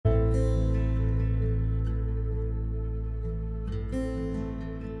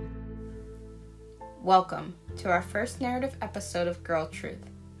Welcome to our first narrative episode of Girl Truth.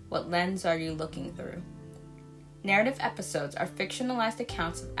 What lens are you looking through? Narrative episodes are fictionalized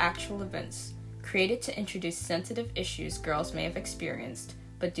accounts of actual events created to introduce sensitive issues girls may have experienced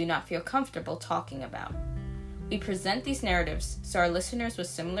but do not feel comfortable talking about. We present these narratives so our listeners with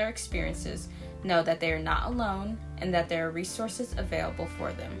similar experiences know that they are not alone and that there are resources available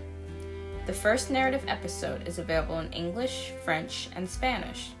for them. The first narrative episode is available in English, French, and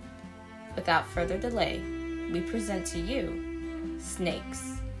Spanish. Without further delay, we present to you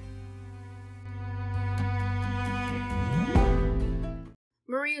Snakes.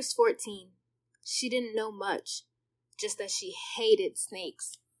 Marie was 14. She didn't know much, just that she hated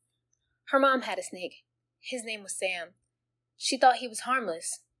snakes. Her mom had a snake. His name was Sam. She thought he was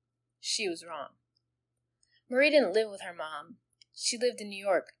harmless. She was wrong. Marie didn't live with her mom. She lived in New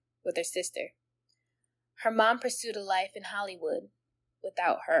York with her sister. Her mom pursued a life in Hollywood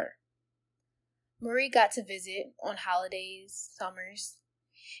without her. Marie got to visit on holidays, summers.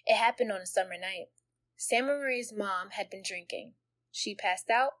 It happened on a summer night. Sam and Marie's mom had been drinking. She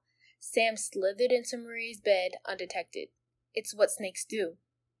passed out. Sam slithered into Marie's bed undetected. It's what snakes do.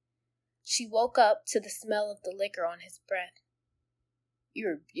 She woke up to the smell of the liquor on his breath.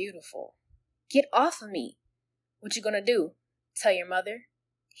 "You're beautiful. Get off of me. What you gonna do? Tell your mother?"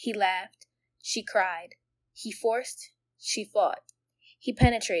 He laughed. She cried. He forced. She fought. He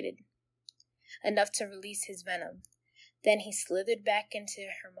penetrated enough to release his venom. Then he slithered back into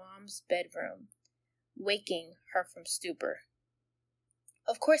her mom's bedroom, waking her from stupor.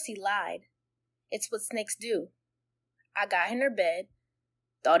 Of course he lied. It's what snakes do. "I got in her bed.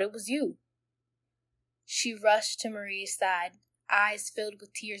 Thought it was you." She rushed to Marie's side, eyes filled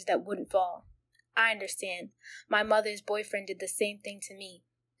with tears that wouldn't fall. "I understand. My mother's boyfriend did the same thing to me."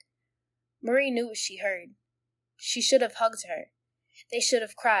 Marie knew what she heard. She should have hugged her. They should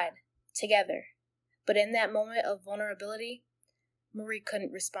have cried together. But in that moment of vulnerability, Marie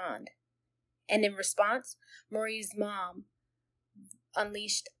couldn't respond. And in response, Marie's mom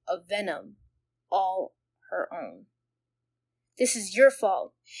unleashed a venom all her own. "This is your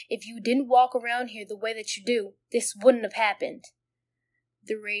fault. If you didn't walk around here the way that you do, this wouldn't have happened."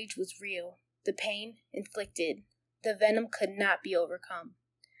 The rage was real, the pain inflicted. The venom could not be overcome.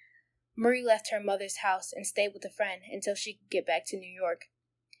 Marie left her mother's house and stayed with a friend until she could get back to New York.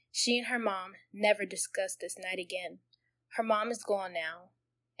 She and her mom never discussed this night again. Her mom is gone now,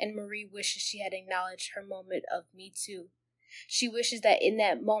 and Marie wishes she had acknowledged her moment of Me Too. She wishes that in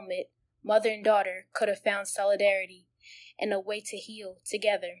that moment, mother and daughter could have found solidarity and a way to heal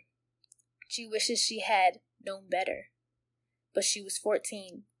together. She wishes she had known better. But she was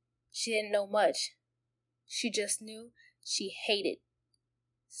 14. She didn't know much. She just knew she hated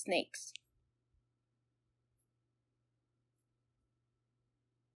snakes.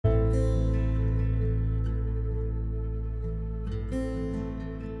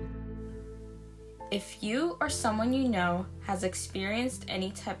 If you or someone you know has experienced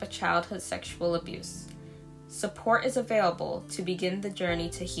any type of childhood sexual abuse, support is available to begin the journey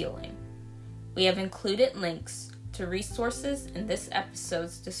to healing. We have included links to resources in this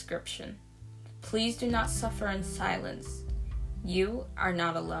episode's description. Please do not suffer in silence. You are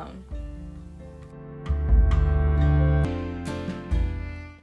not alone.